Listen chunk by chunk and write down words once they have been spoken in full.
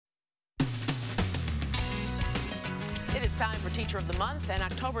time for Teacher of the Month, and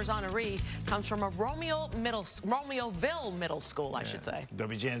October's honoree comes from a Romeoville Middle School, I should say.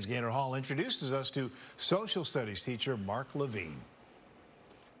 WGN's Gaynor Hall introduces us to social studies teacher Mark Levine.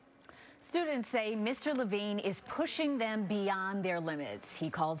 Students say Mr. Levine is pushing them beyond their limits.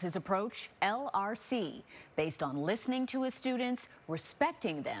 He calls his approach LRC, based on listening to his students,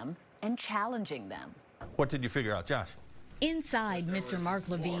 respecting them, and challenging them. What did you figure out, Josh? Inside Mr. Mark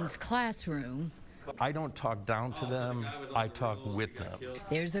Levine's classroom, I don't talk down to them, I talk with them.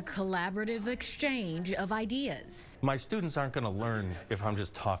 there's a collaborative exchange of ideas. My students aren't going to learn if I'm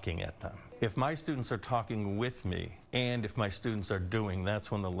just talking at them. If my students are talking with me, and if my students are doing, that's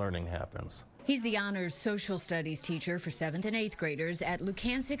when the learning happens. He's the honors social studies teacher for 7th and 8th graders at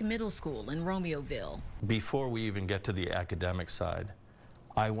Lukancic Middle School in Romeoville. Before we even get to the academic side,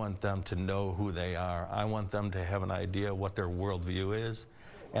 I want them to know who they are. I want them to have an idea what their worldview is,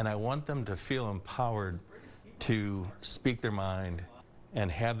 and I want them to feel empowered to speak their mind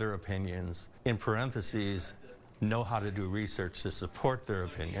and have their opinions. In parentheses, know how to do research to support their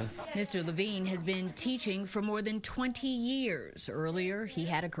opinions. Mr. Levine has been teaching for more than 20 years. Earlier, he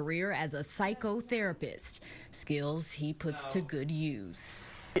had a career as a psychotherapist, skills he puts to good use.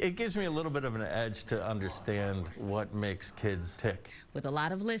 It gives me a little bit of an edge to understand what makes kids tick. With a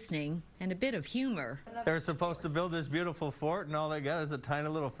lot of listening and a bit of humor. They're supposed to build this beautiful fort, and all they got is a tiny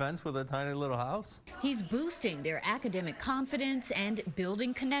little fence with a tiny little house. He's boosting their academic confidence and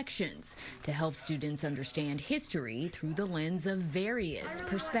building connections to help students understand history through the lens of various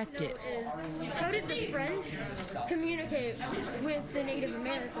perspectives. How did the French communicate with the Native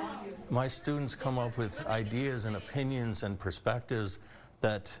Americans? My students come up with ideas and opinions and perspectives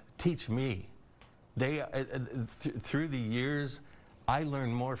that teach me. Through the years, I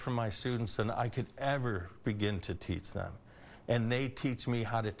learn more from my students than I could ever begin to teach them. And they teach me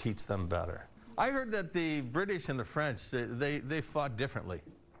how to teach them better. I heard that the British and the French, they fought differently.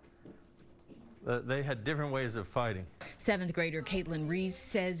 They had different ways of fighting. 7th grader Caitlin Reese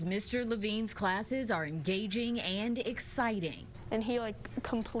says Mr. Levine's classes are engaging and exciting. And he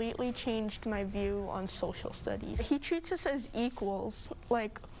completely changed my view on social studies. He treats us as equals,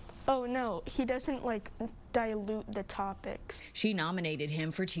 oh no, he doesn't dilute the topics. She nominated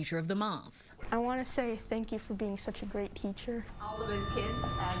him for Teacher of the Month. I want to say thank you for being such a great teacher. All of his kids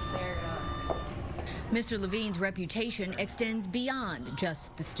as their Mr. Levine's reputation extends beyond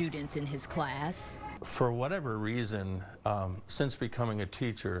just the students in his class. For whatever reason, since becoming a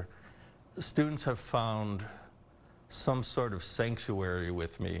teacher, students have found some sort of sanctuary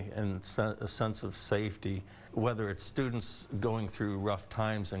with me and a sense of safety, whether it's students going through rough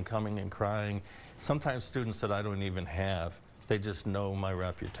times and coming and crying, sometimes students that I don't even have. They just know my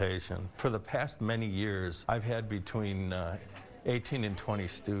reputation. For the past many years, I've had between 18 and 20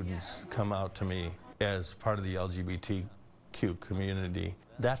 students come out to me as part of the LGBTQ community.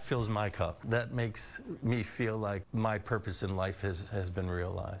 That fills my cup. That makes me feel like my purpose in life has been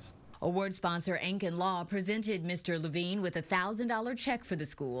realized. Award sponsor Ankin Law presented Mr. Levine with a $1,000 check for the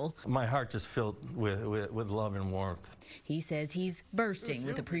school. My heart just filled with love and warmth. He says he's bursting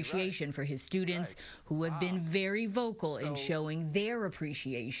with appreciation for his students who have been very vocal in showing their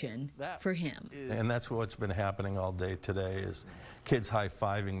appreciation for him. And that's what's been happening all day today is kids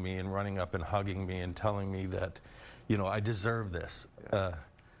high-fiving me and running up and hugging me and telling me that, you know, I deserve this.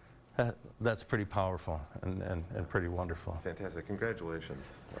 That's pretty powerful and pretty wonderful. Fantastic.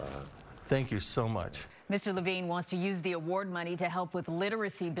 Congratulations. Thank you so much. Mr. Levine wants to use the award money to help with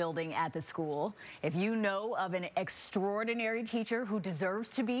literacy building at the school. If you know of an extraordinary teacher who deserves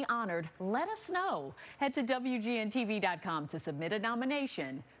to be honored, let us know. Head to WGN-TV.com to submit a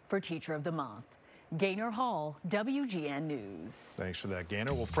nomination for Teacher of the Month. Gaynor Hall, WGN News. Thanks for that,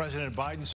 Gaynor. Well, President Biden